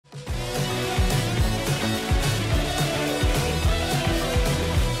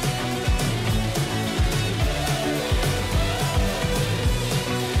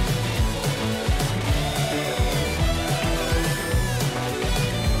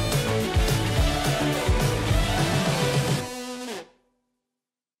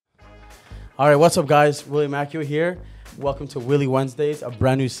All right, what's up, guys? Willy and Akio here. Welcome to Willy Wednesdays, a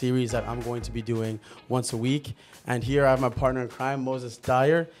brand new series that I'm going to be doing once a week. And here I have my partner in crime,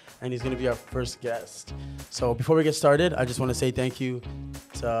 Dyer, and he's going to be our first guest. So before we get started, I just want to say thank you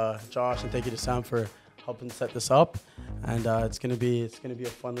to Josh and thank you to Sam for helping set this up. And it's gonna be a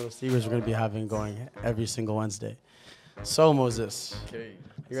fun little series we're gonna be having going every single Wednesday. So Moses, Okay,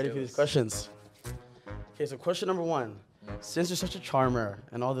 you ready for these questions? Okay, so question number one. Since you're such a charmer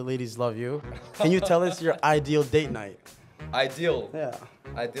and all the ladies love you, can you tell us your ideal date night? Ideal. Yeah.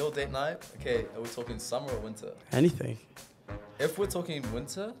 Ideal date night. Okay, are we talking summer or winter? Anything. If we're talking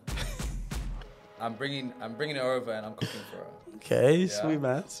winter, I'm bringing her over and I'm cooking for her. Okay, Yeah. sweet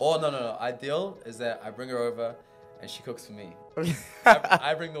man. Oh no. Ideal is that I bring her over and she cooks for me.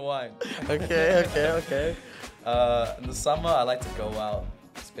 I bring the wine. Okay. In the summer, I like to go out,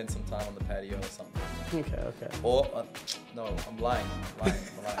 spend some time on the patio or something. Okay. Or no, I'm lying.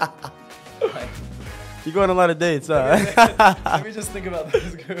 You go on a lot of dates, huh? Let me just think about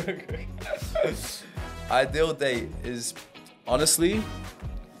this. Ideal date is honestly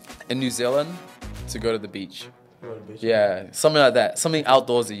in New Zealand to go to the beach. Yeah, something like that. Something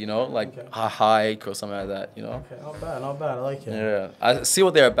outdoorsy, you know, like a hike or something like that, you know. Okay, not bad. I like it. Yeah, I see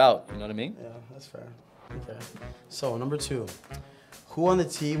what they're about. You know what I mean? Yeah, that's fair. Okay. So number two, who on the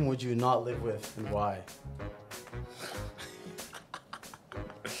team would you not live with and why?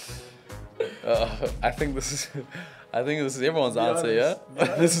 I think this is everyone's answer. Yeah,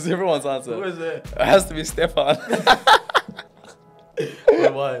 this is everyone's answer. Who is it? It has to be Stefan. Why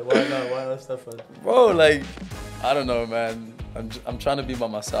not? Why not Stefan? Bro, like, I don't know, man. I'm trying to be by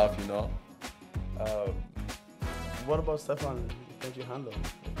myself, you know. What about Stefan? Can't you handle?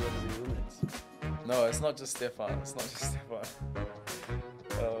 If you have any roommates? No, it's not just Stefan. Does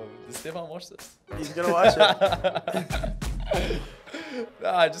Stefan watch this? He's gonna watch it.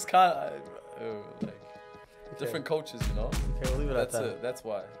 Nah, I just can't. Different cultures, you know. Okay, we'll leave it at that. It. That's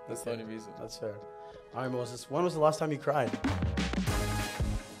why. That's the only reason. That's fair. All right, Moses. When was the last time you cried?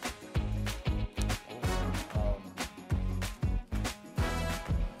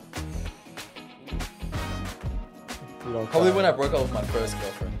 Probably when I broke up with my first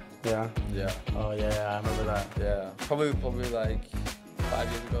girlfriend. Yeah? Yeah. Oh, yeah, I remember that. Yeah. Probably like 5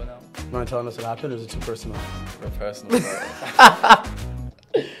 years ago now. You mind telling us what happened, or is it too personal? Very personal.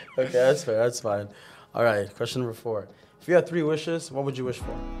 Okay, that's fair. That's fine. All right, question number 4. If you had 3 wishes, what would you wish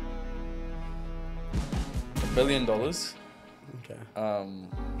for? $1 billion.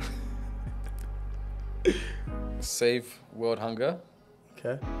 Okay. Save world hunger.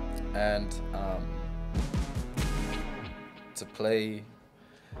 Okay. And to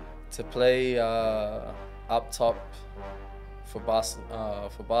play up top for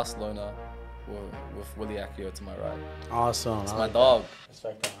Barcelona with Willy Akio to my right. Awesome. It's my dog.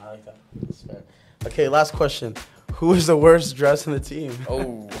 Respect that. I like that. That's fair. Okay, last question. Who is the worst dressed in the team?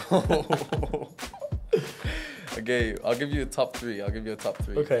 Oh. Okay, I'll give you a top 3.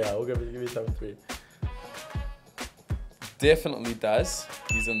 Okay, yeah, we'll give you top 3. Definitely Daz.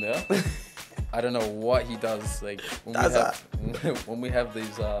 He's in there. I don't know what he does. Like when we have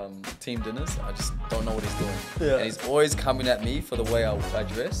these team dinners, I just don't know what he's doing. Yeah. And he's always coming at me for the way I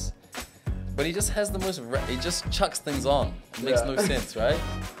dress. But he just has the most. He just chucks things on. It makes no sense, right?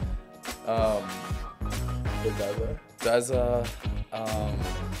 Daza.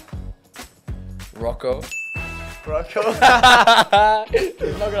 Rocco. He's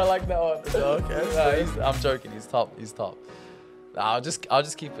not gonna like that one. Okay. No, I'm joking. He's top. I'll just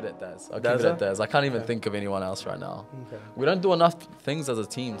keep it at Daz. Keep it at Daz. I can't even think of anyone else right now. Okay. We don't do enough things as a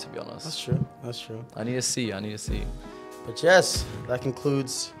team, to be honest. That's true. I need to see. But yes, that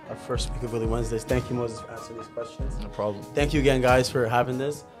concludes our first week of Willy Wednesdays. Thank you, Moses, for answering these questions. No problem. Thank you again, guys, for having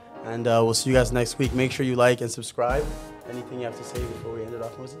this. And we'll see you guys next week. Make sure you like and subscribe. Anything you have to say before we end it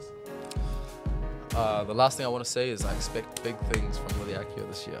off, Moses? The last thing I want to say is I expect big things from Willy Akio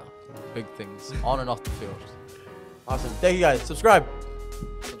this year. Big things, on and off the field. Awesome. Thank you, guys. Subscribe.